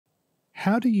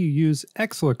How do you use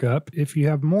XLOOKUP if you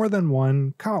have more than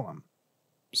one column?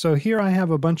 So here I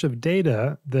have a bunch of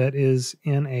data that is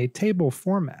in a table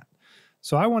format.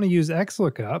 So I want to use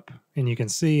XLOOKUP, and you can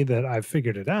see that I've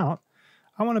figured it out.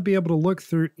 I want to be able to look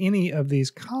through any of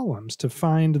these columns to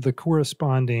find the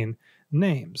corresponding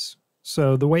names.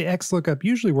 So the way XLOOKUP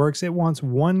usually works, it wants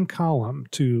one column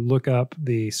to look up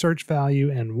the search value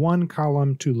and one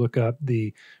column to look up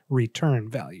the return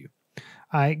value.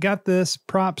 I got this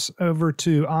props over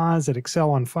to Oz at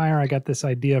Excel on Fire. I got this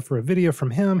idea for a video from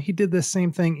him. He did this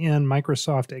same thing in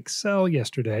Microsoft Excel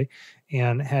yesterday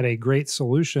and had a great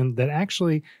solution that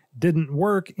actually didn't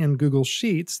work in Google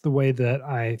Sheets the way that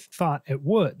I thought it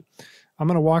would. I'm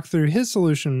going to walk through his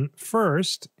solution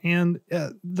first, and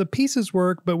the pieces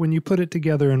work, but when you put it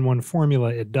together in one formula,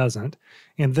 it doesn't.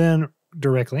 And then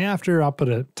directly after, I'll put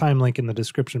a time link in the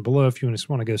description below if you just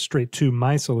want to go straight to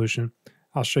my solution.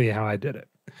 I'll show you how I did it.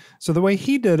 So the way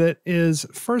he did it is,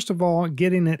 first of all,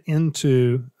 getting it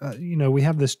into, we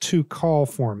have this to-call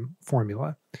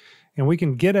formula, and we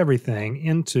can get everything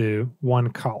into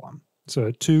one column. So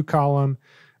a to-column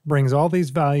brings all these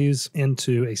values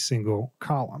into a single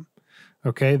column.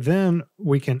 Okay, then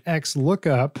we can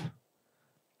XLOOKUP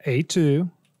A2,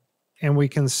 and we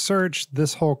can search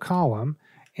this whole column,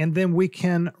 and then we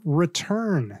can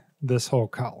return this whole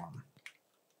column.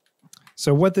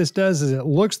 So what this does is it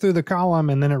looks through the column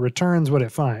and then it returns what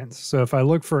it finds. So if I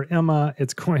look for Emma,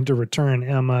 it's going to return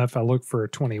Emma. If I look for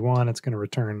 21, it's going to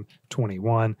return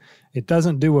 21. It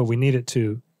doesn't do what we need it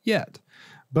to yet.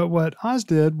 But what Oz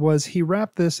did was he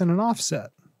wrapped this in an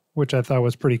offset, which I thought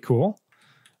was pretty cool.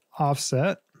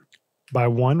 Offset by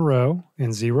one row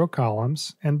in 0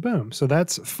 columns, and boom. So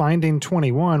that's finding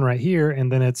 21 right here,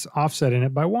 and then it's offsetting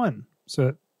it by 1. So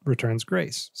it returns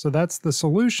grace. So that's the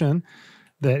solution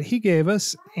that he gave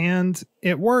us, and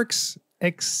it works,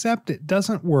 except it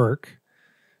doesn't work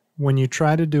when you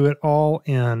try to do it all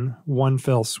in one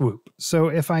fell swoop. So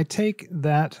if I take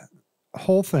that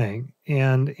whole thing,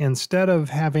 and instead of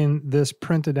having this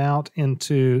printed out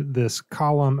into this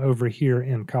column over here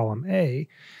in column A,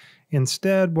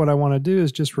 instead what I want to do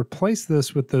is just replace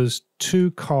this with those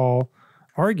to-call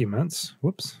arguments.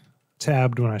 Whoops,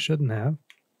 tabbed when I shouldn't have.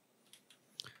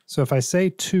 So if I say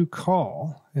to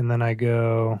call, and then I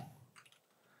go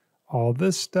all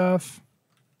this stuff,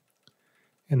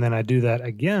 and then I do that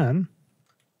again,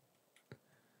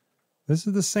 this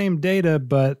is the same data,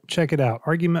 but check it out.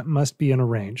 Argument must be in a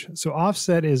range. So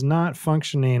offset is not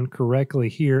functioning correctly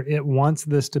here. It wants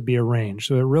this to be a range.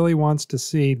 So it really wants to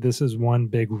see this is one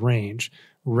big range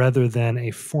rather than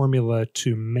a formula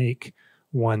to make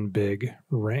one big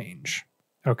range.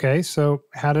 Okay, so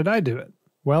how did I do it?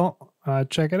 Well,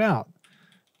 check it out.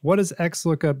 What does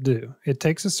XLOOKUP do? It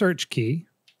takes a search key,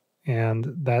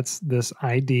 and that's this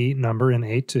ID number in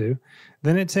A2.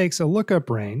 Then it takes a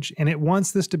lookup range, and it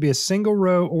wants this to be a single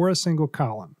row or a single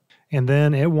column. And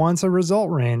then it wants a result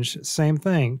range, same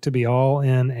thing, to be all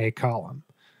in a column.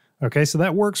 Okay, so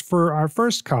that works for our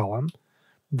first column.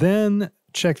 Then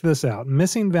check this out.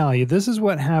 Missing value. This is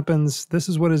what happens. This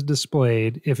is what is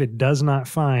displayed if it does not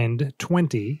find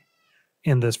 20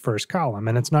 in this first column,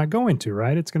 and it's not going to,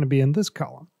 right? It's going to be in this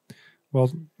column.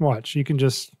 Well, watch, you can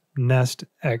just nest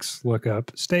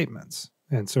XLOOKUP statements.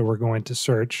 And so we're going to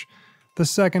search the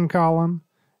second column,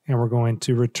 and we're going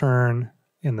to return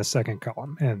in the second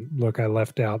column. And look, I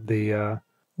left out the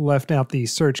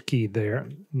search key there.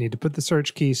 Need to put the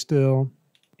search key still.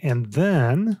 And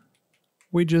then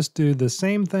we just do the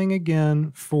same thing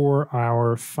again for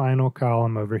our final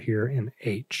column over here in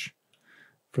H.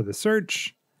 For the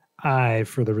search, I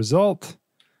for the result,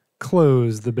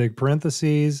 close the big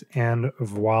parentheses, and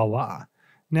voila.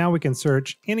 Now we can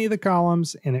search any of the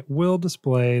columns and it will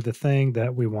display the thing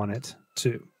that we want it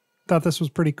to. Thought this was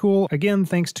pretty cool. Again,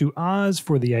 thanks to Oz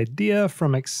for the idea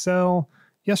from Excel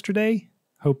yesterday.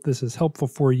 Hope this is helpful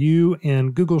for you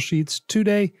in Google Sheets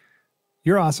today.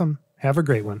 You're awesome. Have a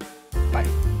great one.